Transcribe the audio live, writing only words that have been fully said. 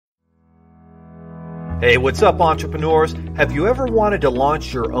Hey, what's up, entrepreneurs? Have you ever wanted to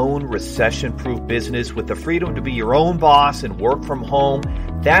launch your own recession-proof business with the freedom to be your own boss and work from home?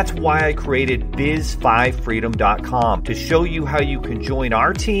 That's why I created biz5freedom.com, to show you how you can join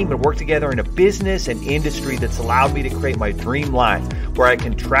our team and work together in a business and industry that's allowed me to create my dream life, where I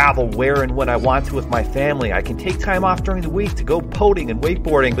can travel where and when I want to with my family. I can take time off during the week to go boating and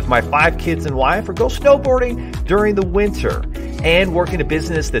wakeboarding with my 5 kids and wife, or go snowboarding during the winter, and work in a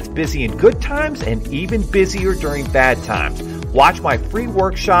business that's busy in good times and even busier during bad times. Watch my free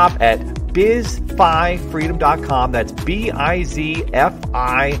workshop at biz5freedom.com. That's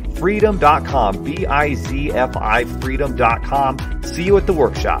B-I-Z-F-I freedom.com. B-I-Z-F-I freedom.com. See you at the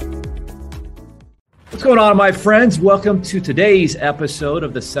workshop. What's going on, my friends? Welcome to today's episode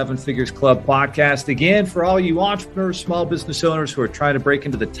of the 7 Figures Club podcast. Again, for all you entrepreneurs, small business owners who are trying to break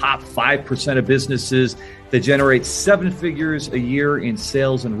into the top 5% of businesses that generate 7 figures a year in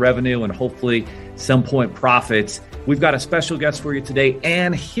sales and revenue, and hopefully some point profits. We've got a special guest for you today,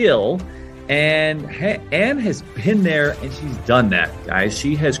 Ann Hill. And Ann has been there and she's done that, guys.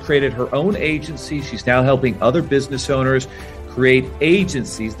 She has created her own agency. She's now helping other business owners create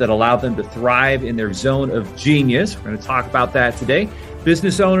agencies that allow them to thrive in their zone of genius. We're going to talk about that today.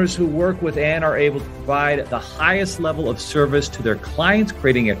 Business owners who work with Ann are able to provide the highest level of service to their clients,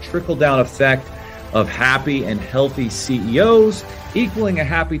 creating a trickle-down effect of happy and healthy CEOs, equaling a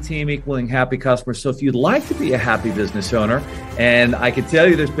happy team, equaling happy customers. So if you'd like to be a happy business owner, and I can tell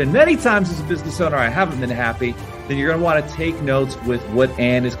you there's been many times as a business owner I haven't been happy, then you're going to want to take notes with what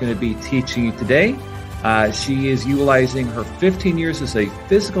Ann is going to be teaching you today. She is utilizing her 15 years as a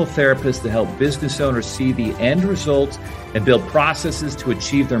physical therapist to help business owners see the end results and build processes to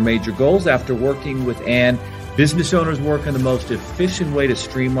achieve their major goals. After working with Ann, business owners work on the most efficient way to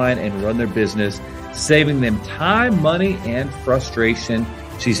streamline and run their business, saving them time, money, and frustration.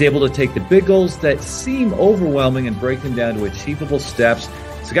 She's able to take the big goals that seem overwhelming and break them down to achievable steps.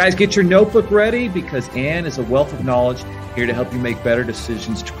 So guys, get your notebook ready, because Ann is a wealth of knowledge here to help you make better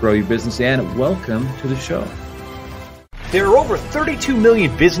decisions to grow your business. Ann, welcome to the show. There are over 32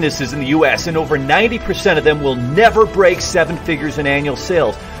 million businesses in the U.S., and over 90% of them will never break 7 figures in annual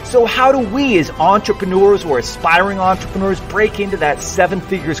sales. So how do we as entrepreneurs or aspiring entrepreneurs break into that 7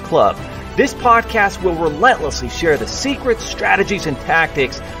 figures club? This podcast will relentlessly share the secrets, strategies, and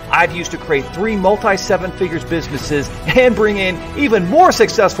tactics I've used to create 3 multi-7 figures businesses and bring in even more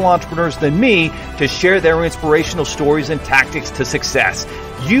successful entrepreneurs than me to share their inspirational stories and tactics to success.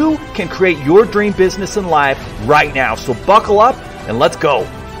 You can create your dream business and life right now. So buckle up and let's go.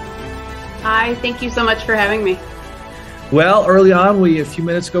 Hi, thank you so much for having me. Well, early on, a few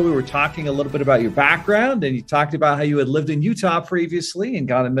minutes ago, we were talking a little bit about your background, and you talked about how you had lived in Utah previously and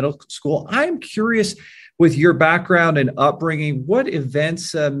gone to middle school. I'm curious, with your background and upbringing, what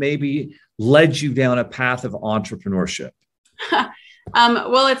events maybe led you down a path of entrepreneurship?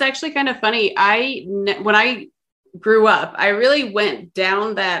 Well, it's actually kind of funny. When I grew up, I really went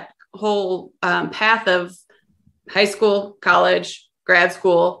down that whole path of high school, college, grad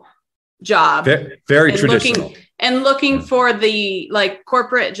school, job. Very traditional. Looking for the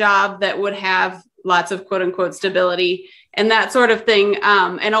corporate job that would have lots of quote unquote stability and that sort of thing.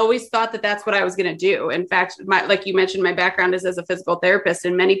 And always thought that that's what I was going to do. In fact, like you mentioned, my background is as a physical therapist,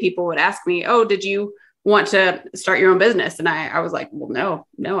 and many people would ask me, "Oh, did you want to start your own business?" And I was like, "Well,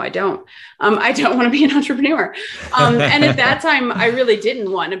 no, I don't. I don't want to be an entrepreneur." And at that time, I really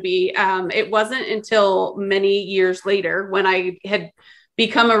didn't want to be. It wasn't until many years later, when I had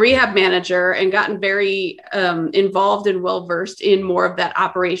become a rehab manager and gotten very involved and well-versed in more of that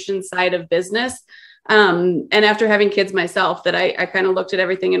operations side of business. And after having kids myself, that I kind of looked at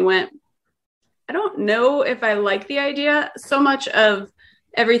everything and went, I don't know if I like the idea so much of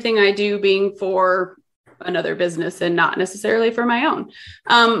everything I do being for another business and not necessarily for my own.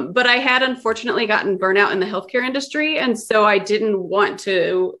 But I had unfortunately gotten burnout in the healthcare industry. And so I didn't want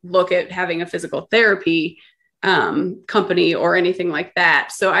to look at having a physical therapy company or anything like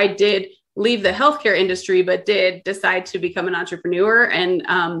that. So I did leave the healthcare industry, but did decide to become an entrepreneur. And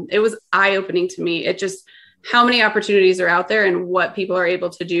it was eye-opening to me. It just, how many opportunities are out there and what people are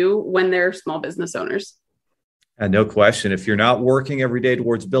able to do when they're small business owners. And no question, if you're not working every day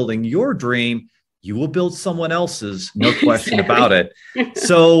towards building your dream, you will build someone else's, no question about it.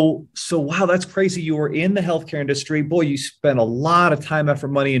 So wow, that's crazy. You were in the healthcare industry. Boy, you spent a lot of time, effort,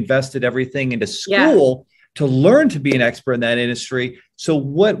 money, invested everything into school to learn to be an expert in that industry. So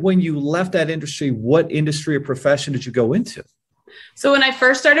when you left that industry, what industry or profession did you go into? So when I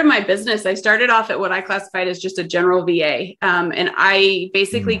first started my business, I started off at what I classified as just a general VA. And I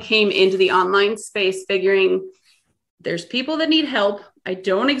basically came into the online space figuring there's people that need help I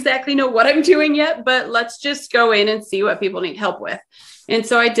don't exactly know what I'm doing yet, but let's just go in and see what people need help with. And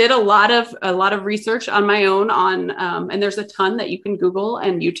so I did a lot of research on my own and there's a ton that you can Google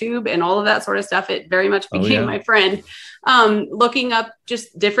and YouTube and all of that sort of stuff. It very much became my friend, looking up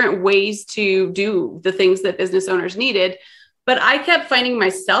just different ways to do the things that business owners needed. But I kept finding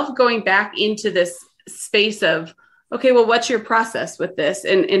myself going back into this space of, okay, well, what's your process with this?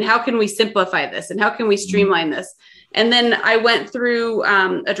 And how can we simplify this? And how can we streamline this? And then I went through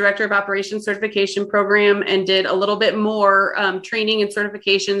a director of operations certification program and did a little bit more training and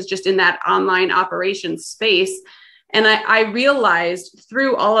certifications just in that online operations space. And I realized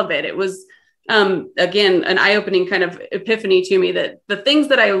through all of it, it was, again, an eye-opening kind of epiphany to me that the things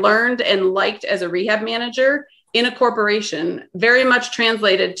that I learned and liked as a rehab manager in a corporation very much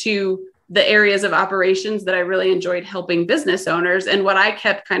translated to the areas of operations that I really enjoyed helping business owners, and what I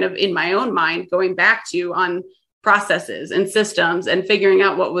kept kind of in my own mind going back to on processes and systems and figuring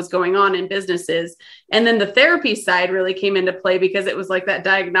out what was going on in businesses. And then the therapy side really came into play because it was like that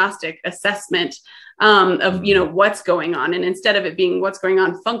diagnostic assessment of, what's going on. And instead of it being what's going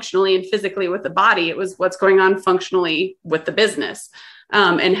on functionally and physically with the body, it was what's going on functionally with the business.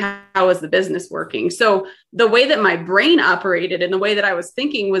 And how is the business working? So the way that my brain operated and the way that I was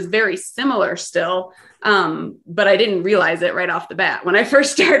thinking was very similar still. But I didn't realize it right off the bat when I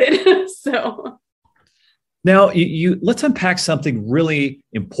first started. So now let's unpack something really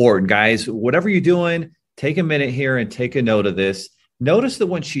important, guys. Whatever you're doing, take a minute here and take a note of this. Notice that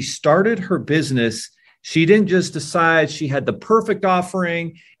when she started her business, she didn't just decide she had the perfect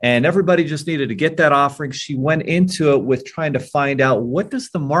offering and everybody just needed to get that offering. She went into it with trying to find out, what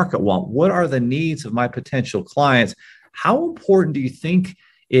does the market want? What are the needs of my potential clients? How important do you think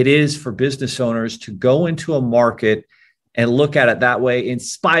it is for business owners to go into a market and look at it that way, in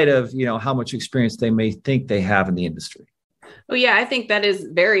spite of, how much experience they may think they have in the industry? Oh, yeah, I think that is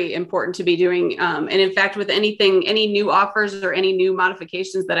very important to be doing. And in fact, with any new offers or any new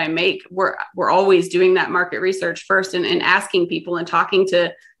modifications that I make, we're always doing that market research first and asking people and talking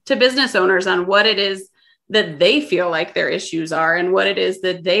to business owners on what it is that they feel like their issues are and what it is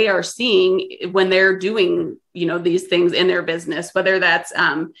that they are seeing when they're doing, these things in their business, whether that's,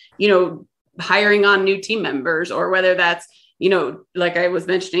 hiring on new team members, or whether that's, like I was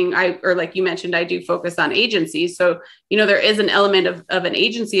mentioning, like you mentioned, I do focus on agencies. So, there is an element of an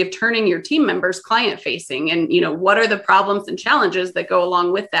agency of turning your team members client facing, and, what are the problems and challenges that go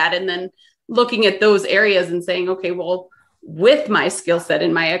along with that? And then looking at those areas and saying, okay, well, with my skill set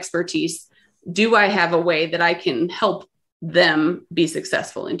and my expertise, do I have a way that I can help them be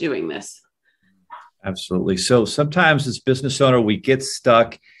successful in doing this? Absolutely. So sometimes as business owner, we get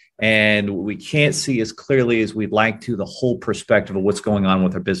stuck and we can't see as clearly as we'd like to the whole perspective of what's going on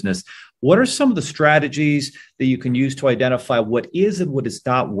with our business. What are some of the strategies that you can use to identify what is and what is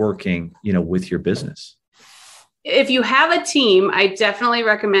not working, with your business? If you have a team, I definitely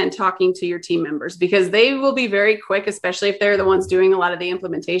recommend talking to your team members, because they will be very quick, especially if they're the ones doing a lot of the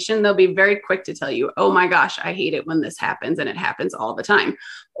implementation. They'll be very quick to tell you, oh my gosh, I hate it when this happens, and it happens all the time.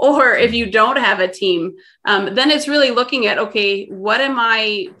 Or if you don't have a team, then it's really looking at, okay, what am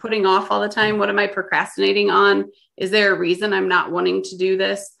I putting off all the time? What am I procrastinating on? Is there a reason I'm not wanting to do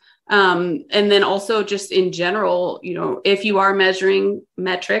this? And then also just in general, if you are measuring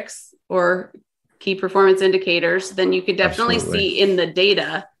metrics or key performance indicators, then you could definitely see in the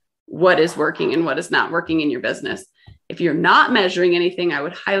data what is working and what is not working in your business. If you're not measuring anything, I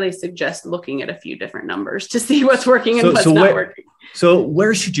would highly suggest looking at a few different numbers to see what's working and what's not working. So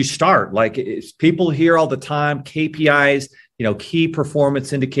where should you start? Like, people hear all the time, KPIs, key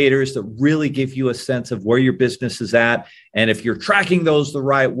performance indicators that really give you a sense of where your business is at. And if you're tracking those the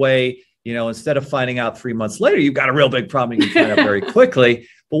right way, instead of finding out 3 months later, you've got a real big problem, you can find out very quickly.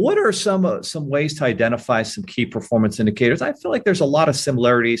 But what are some ways to identify some key performance indicators? I feel like there's a lot of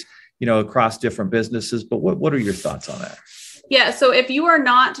similarities, across different businesses, but what are your thoughts on that? Yeah. So if you are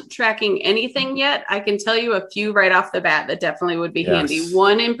not tracking anything yet, I can tell you a few right off the bat that definitely would be handy.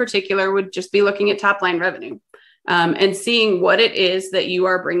 One in particular would just be looking at top line revenue, and seeing what it is that you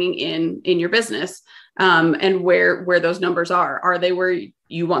are bringing in your business, and where those numbers are. Are they where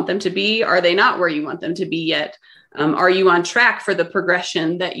you want them to be? Are they not where you want them to be yet? Are you on track for the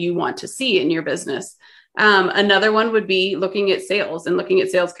progression that you want to see in your business? Another one would be looking at sales and looking at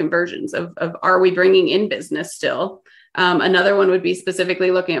sales conversions of are we bringing in business still? Another one would be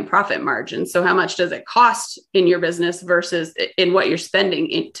specifically looking at profit margins. So how much does it cost in your business versus in what you're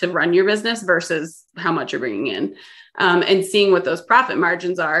spending to run your business versus how much you're bringing in, and seeing what those profit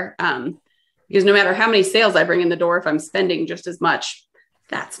margins are. Because no matter how many sales I bring in the door, if I'm spending just as much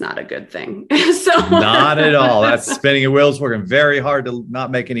that's not a good thing. So not at all. That's spinning your wheels, working very hard to not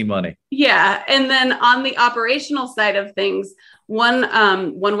make any money. Yeah. And then on the operational side of things, one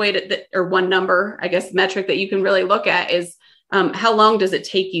way to, or one number, I guess, metric that you can really look at is how long does it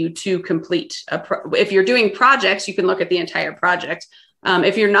take you to complete if you're doing projects, you can look at the entire project.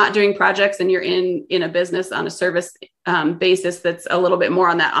 If you're not doing projects and you're in a business on a service basis that's a little bit more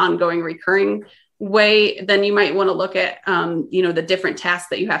on that ongoing recurring way, then you might want to look at, the different tasks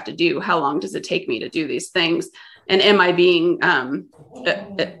that you have to do. How long does it take me to do these things? And am I being,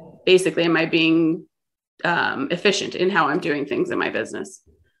 efficient in how I'm doing things in my business?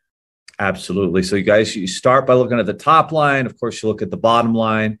 Absolutely. So you guys, you start by looking at the top line. Of course, you look at the bottom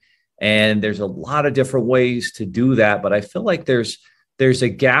line, and there's a lot of different ways to do that. But I feel like there's a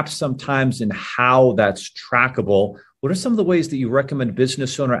gap sometimes in how that's trackable. What are some of the ways that you recommend a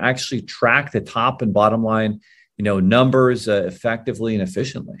business owner actually track the top and bottom line, numbers effectively and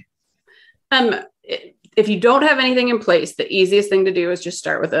efficiently? If you don't have anything in place, the easiest thing to do is just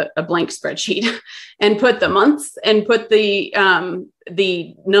start with a blank spreadsheet and put the months and put the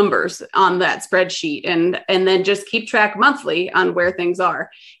numbers on that spreadsheet, and then just keep track monthly on where things are.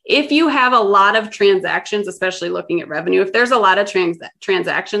 If you have a lot of transactions, especially looking at revenue, if there's a lot of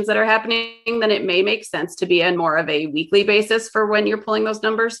transactions that are happening, then it may make sense to be on more of a weekly basis for when you're pulling those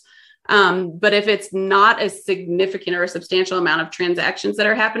numbers. But if it's not a significant or a substantial amount of transactions that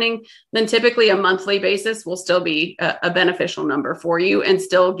are happening, then typically a monthly basis will still be a beneficial number for you and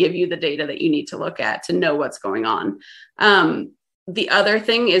still give you the data that you need to look at to know what's going on. The other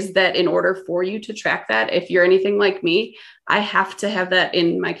thing is that in order for you to track that, if you're anything like me, I have to have that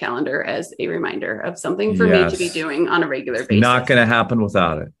in my calendar as a reminder of something for me to be doing on a regular basis. Not going to happen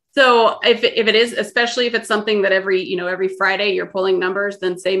without it. So if it is, especially if it's something that every Friday you're pulling numbers,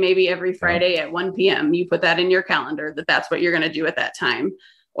 then say maybe every Friday at 1 p.m. you put that in your calendar, that's what you're going to do at that time,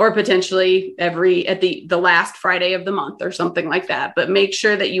 or potentially at the last Friday of the month or something like that. But make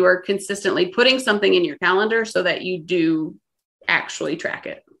sure that you are consistently putting something in your calendar so that you do actually track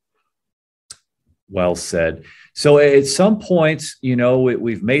it. Well said. So at some points,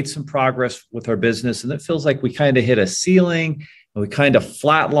 we've made some progress with our business, and it feels like we kind of hit a ceiling. We kind of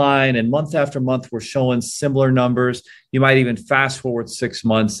flatline, and month after month, we're showing similar numbers. You might even fast forward 6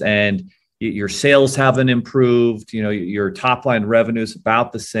 months and your sales haven't improved. Your top line revenue is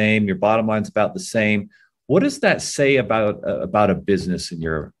about the same. Your bottom line's about the same. What does that say about a business in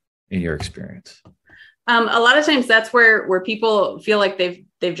your experience? A lot of times that's where people feel like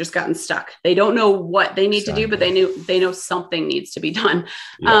they've just gotten stuck. They don't know what they need to do, but they know something needs to be done.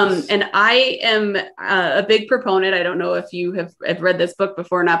 Yes. And I am a big proponent. I don't know if you have read this book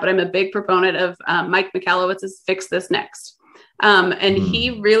before or not, but I'm a big proponent of Mike Michalowicz's Fix This Next. And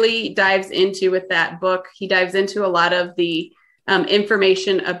he really dives into, with that book, he dives into a lot of the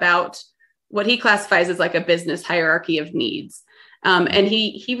information about what he classifies as like a business hierarchy of needs. And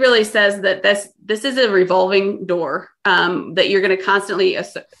he really says that this is a revolving door, that you're going to constantly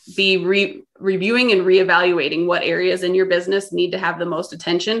be reviewing and reevaluating what areas in your business need to have the most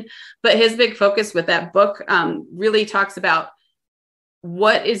attention. But his big focus with that book really talks about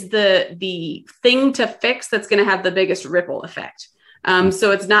what is the thing to fix that's going to have the biggest ripple effect.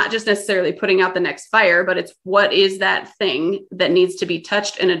 So it's not just necessarily putting out the next fire, but it's what is that thing that needs to be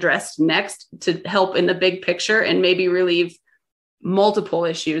touched and addressed next to help in the big picture and maybe relieve multiple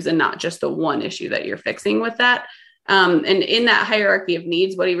issues and not just the one issue that you're fixing with that. And in that hierarchy of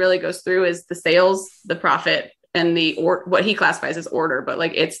needs, what he really goes through is the sales, the profit, and what he classifies as order, but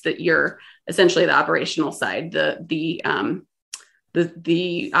like it's you're essentially the operational side, the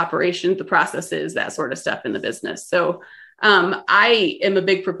operations, the processes, that sort of stuff in the business. So I am a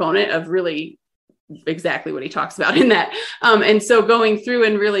big proponent of really exactly what he talks about in that. And so going through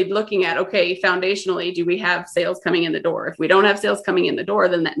and really looking at, okay, foundationally, do we have sales coming in the door? If we don't have sales coming in the door,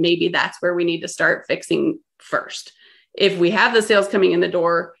 then maybe that's where we need to start fixing first. If we have the sales coming in the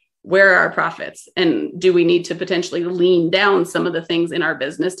door, where are our profits? And do we need to potentially lean down some of the things in our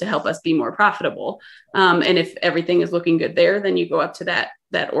business to help us be more profitable? And if everything is looking good there, then you go up to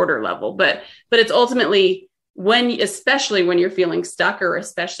that order level. But it's ultimately especially when you're feeling stuck, or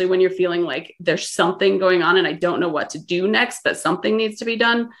especially when you're feeling like there's something going on and I don't know what to do next, but something needs to be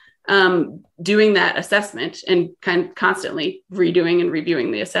done, doing that assessment and constantly redoing and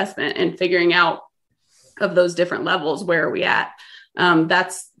reviewing the assessment and figuring out of those different levels, where are we at?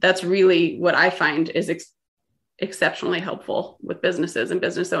 That's really what I find is exceptionally helpful with businesses and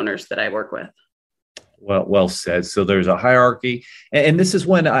business owners that I work with. Well said. So there's a hierarchy, and this is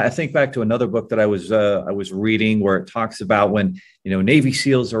when I think back to another book that I was reading where it talks about when Navy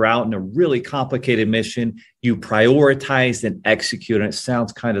SEALs are out in a really complicated mission, you prioritize and execute. And it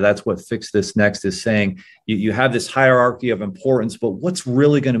sounds that's what Fix This Next is saying. You have this hierarchy of importance, but what's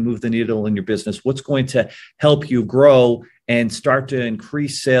really going to move the needle in your business? What's going to help you grow and start to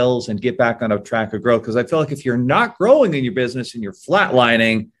increase sales and get back on a track of growth? Because I feel like if you're not growing in your business and you're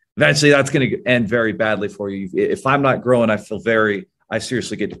flatlining, eventually that's going to end very badly for you. If I'm not growing, I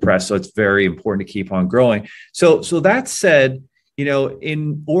seriously get depressed. So it's very important to keep on growing. So that said,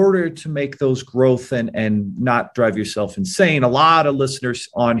 in order to make those growth and not drive yourself insane, a lot of listeners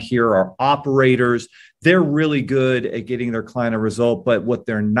on here are operators. They're really good at getting their client a result, but what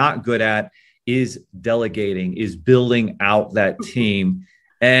they're not good at is delegating, is building out that team.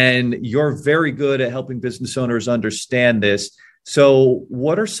 And you're very good at helping business owners understand this. So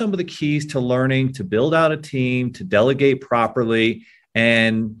what are some of the keys to learning to build out a team, to delegate properly,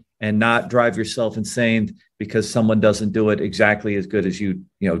 and not drive yourself insane because someone doesn't do it exactly as good as you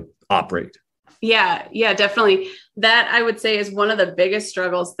operate? Yeah, definitely. That I would say is one of the biggest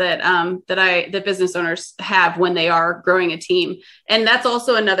struggles that business owners have when they are growing a team. And that's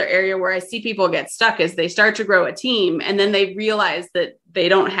also another area where I see people get stuck is they start to grow a team and then they realize that they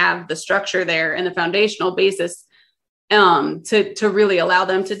don't have the structure there and the foundational basis to really allow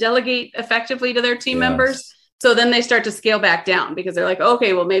them to delegate effectively to their team members. So then they start to scale back down because they're like,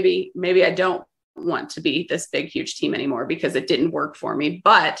 okay, well, maybe I don't want to be this big, huge team anymore because it didn't work for me.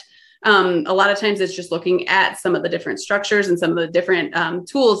 But a lot of times it's just looking at some of the different structures and some of the different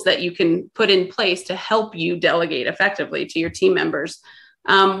tools that you can put in place to help you delegate effectively to your team members.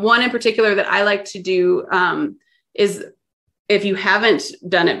 One in particular that I like to do is, if you haven't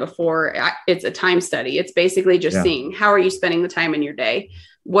done it before, it's a time study. It's basically just seeing how are you spending the time in your day?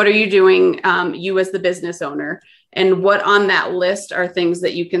 What are you doing, you as the business owner? And what on that list are things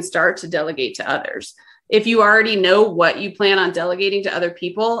that you can start to delegate to others? If you already know what you plan on delegating to other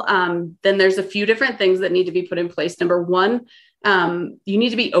people, then there's a few different things that need to be put in place. Number one, you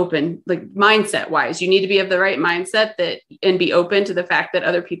need to be open, like mindset wise. You need to be of the right mindset and be open to the fact that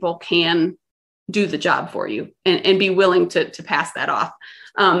other people can do the job for you and be willing to pass that off.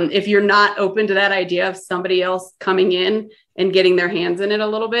 If you're not open to that idea of somebody else coming in and getting their hands in it a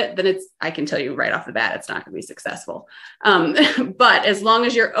little bit, then I can tell you right off the bat, it's not going to be successful. But as long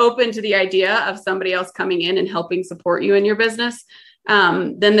as you're open to the idea of somebody else coming in and helping support you in your business,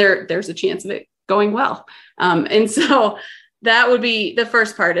 then there's a chance of it going well. And so that would be the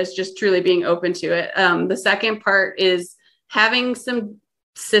first part, is just truly being open to it. The second part is having some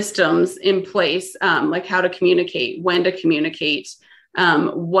systems in place, like how to communicate, when to communicate,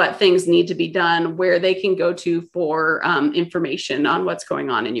 what things need to be done, where they can go to for information on what's going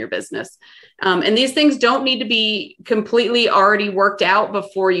on in your business. And these things don't need to be completely already worked out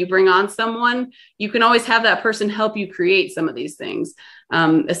before you bring on someone. You can always have that person help you create some of these things.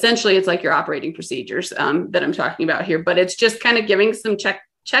 Essentially, it's like your operating procedures that I'm talking about here, but it's just kind of giving some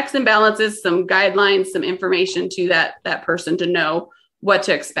checks and balances, some guidelines, some information to that person to know what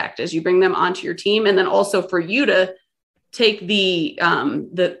to expect as you bring them onto your team. And then also for you to take the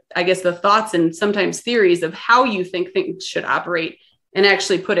thoughts and sometimes theories of how you think things should operate and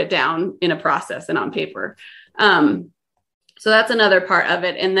actually put it down in a process and on paper. So that's another part of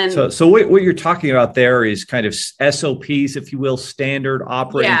it. And then, so what you're talking about there is kind of SOPs, if you will, standard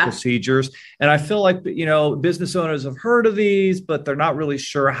operating procedures. And I feel like, business owners have heard of these, but they're not really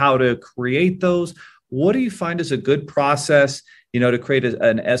sure how to create those. What do you find is a good process, to create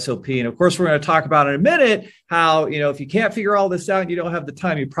an SOP? And of course, we're going to talk about in a minute how, if you can't figure all this out and you don't have the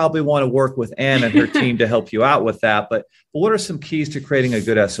time, you probably want to work with Ann and her team to help you out with that. But what are some keys to creating a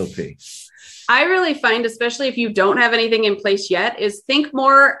good SOP? I really find, especially if you don't have anything in place yet, is think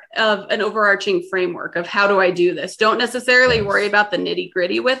more of an overarching framework of how do I do this? Don't necessarily worry about the nitty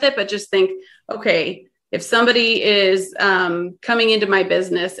gritty with it, but just think, okay, if somebody is coming into my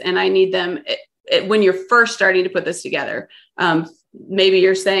business and I need them, when you're first starting to put this together, maybe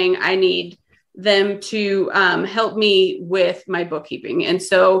you're saying, I need them to help me with my bookkeeping. And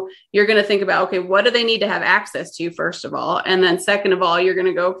so you're going to think about, okay, what do they need to have access to, first of all? And then second of all, you're going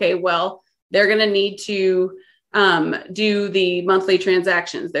to go, okay, well, they're going to need to do the monthly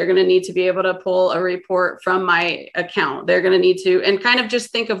transactions. They're going to need to be able to pull a report from my account. They're going to need to, and kind of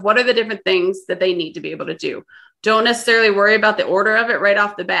just think of what are the different things that they need to be able to do. Don't necessarily worry about the order of it right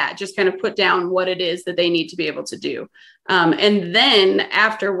off the bat. Just kind of put down what it is that they need to be able to do. And then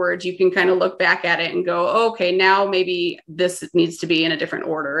afterwards, you can kind of look back at it and go, okay, now maybe this needs to be in a different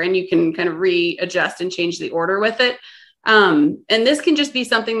order. And you can kind of readjust and change the order with it. And this can just be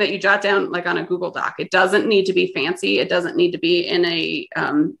something that you jot down like on a Google Doc. It doesn't need to be fancy. It doesn't need to be in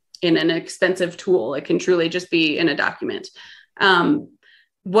an expensive tool. It can truly just be in a document.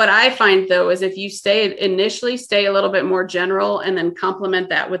 What I find though, is if you initially stay a little bit more general and then complement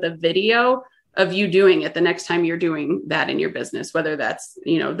that with a video of you doing it the next time you're doing that in your business, whether that's,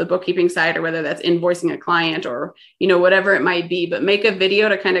 the bookkeeping side or whether that's invoicing a client or, whatever it might be, but make a video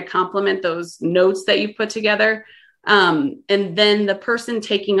to kind of complement those notes that you've put together. And then the person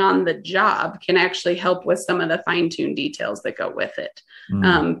taking on the job can actually help with some of the fine-tuned details that go with it.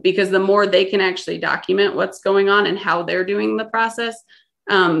 Because the more they can actually document what's going on and how they're doing the process,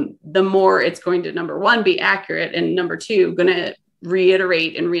 the more it's going to, number one, be accurate. And number two, going to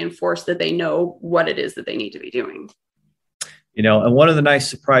reiterate and reinforce that they know what it is that they need to be doing. And one of the nice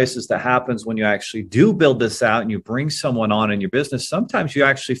surprises that happens when you actually do build this out and you bring someone on in your business, sometimes you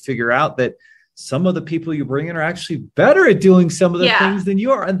actually figure out that some of the people you bring in are actually better at doing some of the things than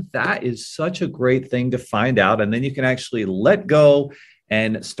you are. And that is such a great thing to find out. And then you can actually let go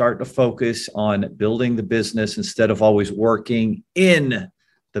and start to focus on building the business instead of always working in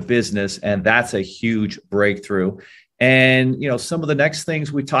the business. And that's a huge breakthrough. And, some of the next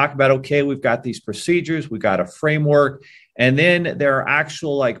things we talk about, okay, we've got these procedures, we've got a framework, and then there are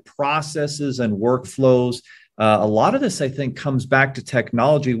actual processes and workflows. A lot of this, I think, comes back to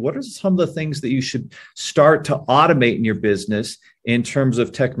technology. What are some of the things that you should start to automate in your business in terms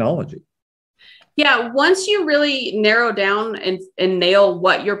of technology? Yeah, once you really narrow down and nail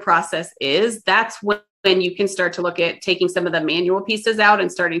what your process is, that's when you can start to look at taking some of the manual pieces out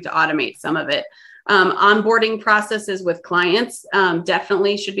and starting to automate some of it. Onboarding processes with clients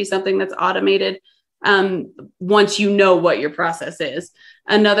definitely should be something that's automated once you know what your process is.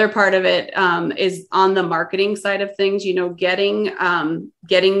 Another part of it is on the marketing side of things,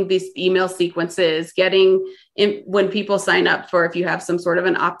 getting these email sequences, when people sign up for, if you have some sort of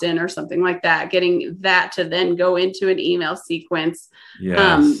an opt-in or something like that, getting that to then go into an email sequence.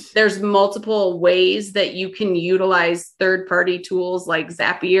 Yes. There's multiple ways that you can utilize third-party tools like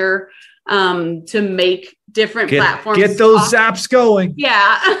Zapier to make different platforms. Get those zaps going.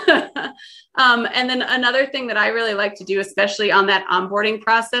 Yeah. And then another thing that I really like to do, especially on that onboarding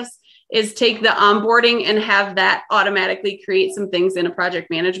process, is take the onboarding and have that automatically create some things in a project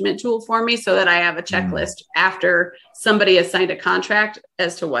management tool for me so that I have a checklist after somebody has signed a contract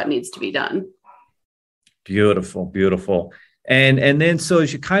as to what needs to be done. Beautiful, beautiful. And then, so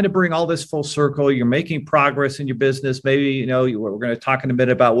as you kind of bring all this full circle, you're making progress in your business. Maybe, we're going to talk in a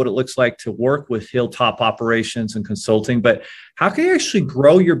minute about what it looks like to work with Hilltop Operations and Consulting, but how can you actually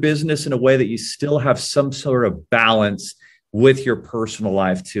grow your business in a way that you still have some sort of balance with your personal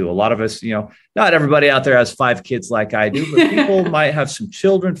life too? A lot of us, not everybody out there has 5 kids like I do, but people might have some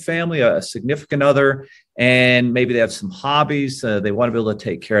children, family, a significant other, and maybe they have some hobbies. They want to be able to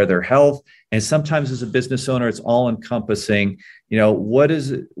take care of their health. And sometimes as a business owner, it's all encompassing. What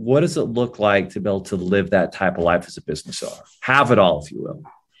does it look like to be able to live that type of life as a business owner? Have it all, if you will.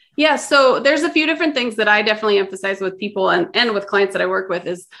 Yeah. So there's a few different things that I definitely emphasize with people and with clients that I work with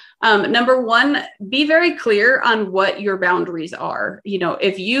is, number one, be very clear on what your boundaries are.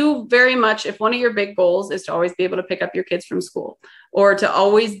 If one of your big goals is to always be able to pick up your kids from school or to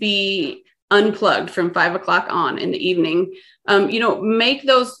always be unplugged from 5 o'clock on in the evening, make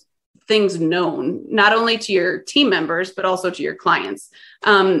those things known, not only to your team members, but also to your clients,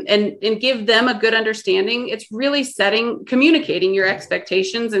 and give them a good understanding. It's really communicating your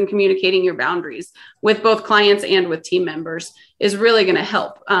expectations and communicating your boundaries with both clients and with team members is really going to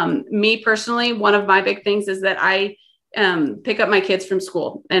help. Me personally, one of my big things is that I pick up my kids from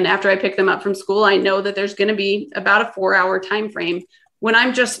school. And after I pick them up from school, I know that there's going to be about a 4-hour time frame when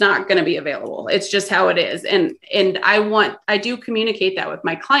I'm just not going to be available. It's just how it is. And I do communicate that with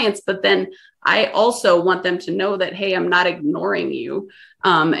my clients, but then I also want them to know that, hey, I'm not ignoring you.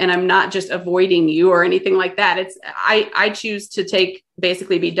 And I'm not just avoiding you or anything like that. I choose to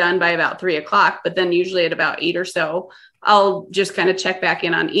basically be done by about 3 o'clock, but then usually at about 8 or so, I'll just kind of check back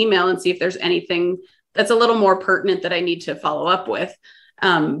in on email and see if there's anything that's a little more pertinent that I need to follow up with.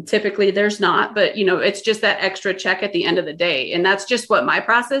 Typically there's not, but it's just that extra check at the end of the day. And that's just what my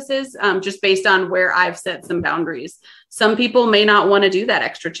process is, just based on where I've set some boundaries. Some people may not want to do that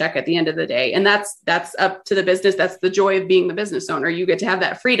extra check at the end of the day. And that's up to the business. That's the joy of being the business owner. You get to have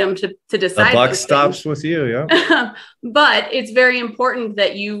that freedom to decide. The buck stops with you. Yeah. But it's very important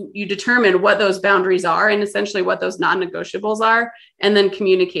that you determine what those boundaries are and essentially what those non-negotiables are, and then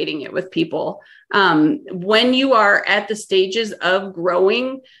communicating it with people. When you are at the stages of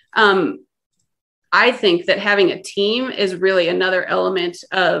growing, I think that having a team is really another element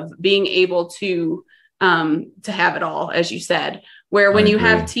of being able to to have it all, as you said, where when you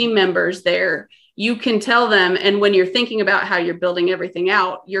have team members there, you can tell them. And when you're thinking about how you're building everything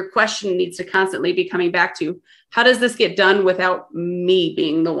out, your question needs to constantly be coming back to, how does this get done without me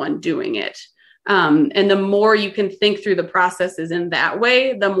being the one doing it? And the more you can think through the processes in that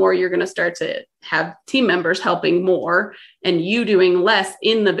way, the more you're going to start to have team members helping more and you doing less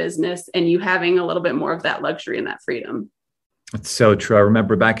in the business and you having a little bit more of that luxury and that freedom. It's so true. I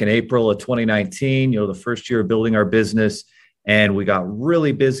remember back in April of 2019, the first year of building our business, and we got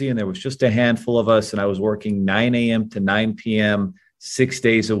really busy and there was just a handful of us, and I was working 9 a.m. to 9 p.m. 6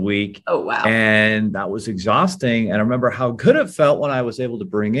 days a week. Oh, wow. And that was exhausting. And I remember how good it felt when I was able to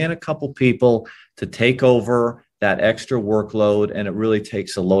bring in a couple people to take over that extra workload. And it really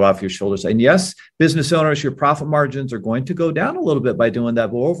takes a load off your shoulders. And yes, business owners, your profit margins are going to go down a little bit by doing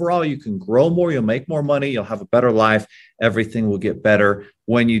that. But overall, you can grow more. You'll make more money. You'll have a better life. Everything will get better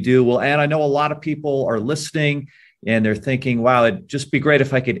when you do. Well, and I know a lot of people are listening and they're thinking, wow, it'd just be great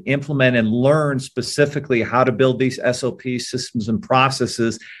if I could implement and learn specifically how to build these SOPs, systems, and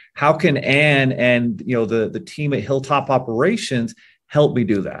processes. How can Ann and the team at Hilltop Operations help me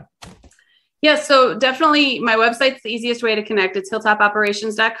do that? Yeah, so definitely my website's the easiest way to connect. It's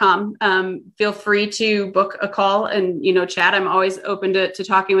hilltopoperations.com. Feel free to book a call and, chat. I'm always open to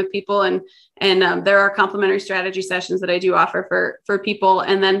talking with people, and there are complimentary strategy sessions that I do offer for people.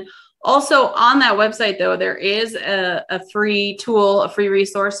 And then also on that website, though, there is a free tool, a free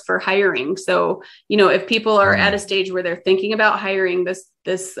resource for hiring. So, if people are at a stage where they're thinking about hiring,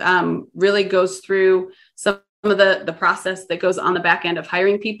 this really goes through some of the process that goes on the back end of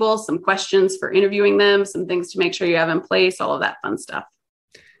hiring people, some questions for interviewing them, some things to make sure you have in place, all of that fun stuff.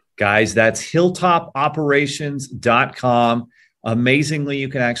 Guys, that's hilltopoperations.com. Amazingly, you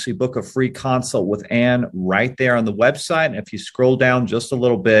can actually book a free consult with Ann right there on the website. And if you scroll down just a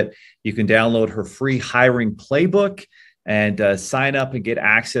little bit, you can download her free hiring playbook and sign up and get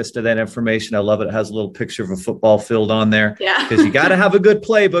access to that information. I love it. It has a little picture of a football field on there. Yeah. Because you got to have a good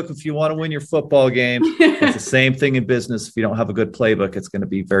playbook if you want to win your football game. It's the same thing in business. If you don't have a good playbook, it's going to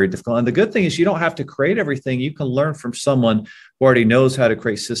be very difficult. And the good thing is you don't have to create everything. You can learn from someone who already knows how to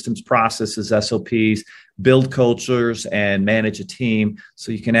create systems, processes, SOPs, build cultures, and manage a team.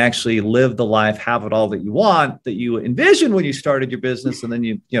 So you can actually live the life, have it all that you want, that you envisioned when you started your business. And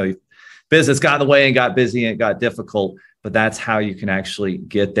then business got in the way and got busy and it got difficult. But that's how you can actually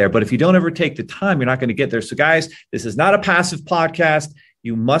get there. But if you don't ever take the time, you're not going to get there. So guys, this is not a passive podcast.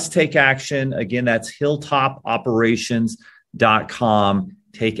 You must take action. Again, that's hilltopoperations.com.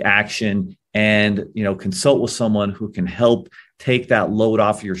 Take action and, consult with someone who can help take that load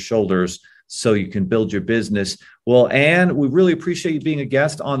off your shoulders so you can build your business. Well, Ann, we really appreciate you being a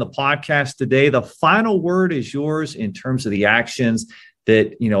guest on the podcast today. The final word is yours in terms of the actions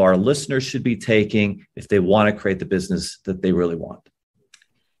that our listeners should be taking if they want to create the business that they really want.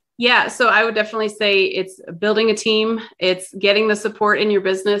 Yeah, so I would definitely say it's building a team, it's getting the support in your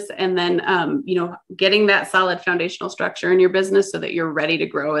business, and then getting that solid foundational structure in your business so that you're ready to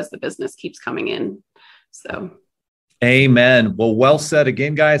grow as the business keeps coming in. So amen. Well said.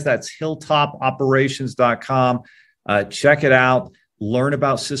 Again, guys, that's hilltopoperations.com. Check it out. Learn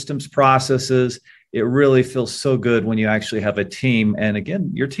about systems, processes. It really feels so good when you actually have a team. And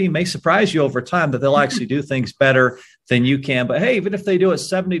again, your team may surprise you over time that they'll actually do things better than you can. But hey, even if they do it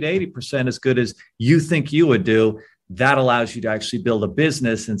 70 to 80% as good as you think you would do, that allows you to actually build a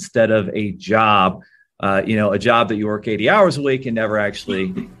business instead of a job, a job that you work 80 hours a week and never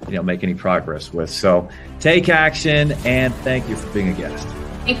actually, make any progress with. So take action, and thank you for being a guest.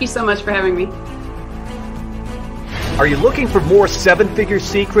 Thank you so much for having me. Are you looking for more seven-figure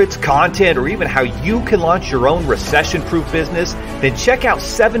secrets, content, or even how you can launch your own recession-proof business? Then check out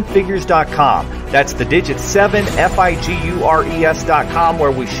sevenfigures.com. That's the digit 7, FIGURES.com,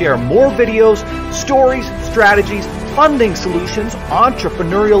 where we share more videos, stories, strategies, funding solutions,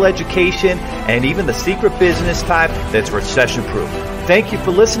 entrepreneurial education, and even the secret business type that's recession-proof. Thank you for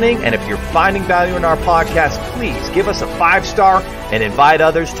listening, and if you're finding value in our podcast, please give us a 5-star and invite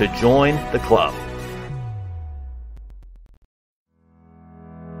others to join the club.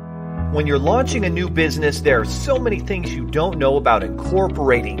 When you're launching a new business, there are so many things you don't know about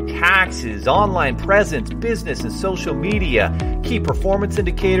incorporating: taxes, online presence, business and social media, key performance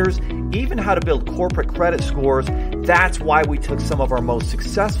indicators, even how to build corporate credit scores. That's why we took some of our most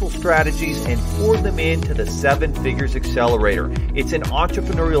successful strategies and poured them into the 7 Figures Accelerator. It's an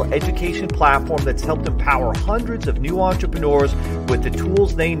entrepreneurial education platform that's helped empower hundreds of new entrepreneurs with the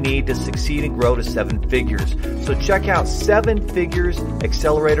tools they need to succeed and grow to 7 figures. So check out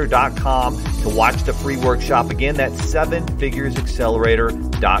sevenfiguresaccelerator.com to watch the free workshop. Again, that's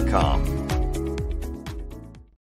sevenfiguresaccelerator.com.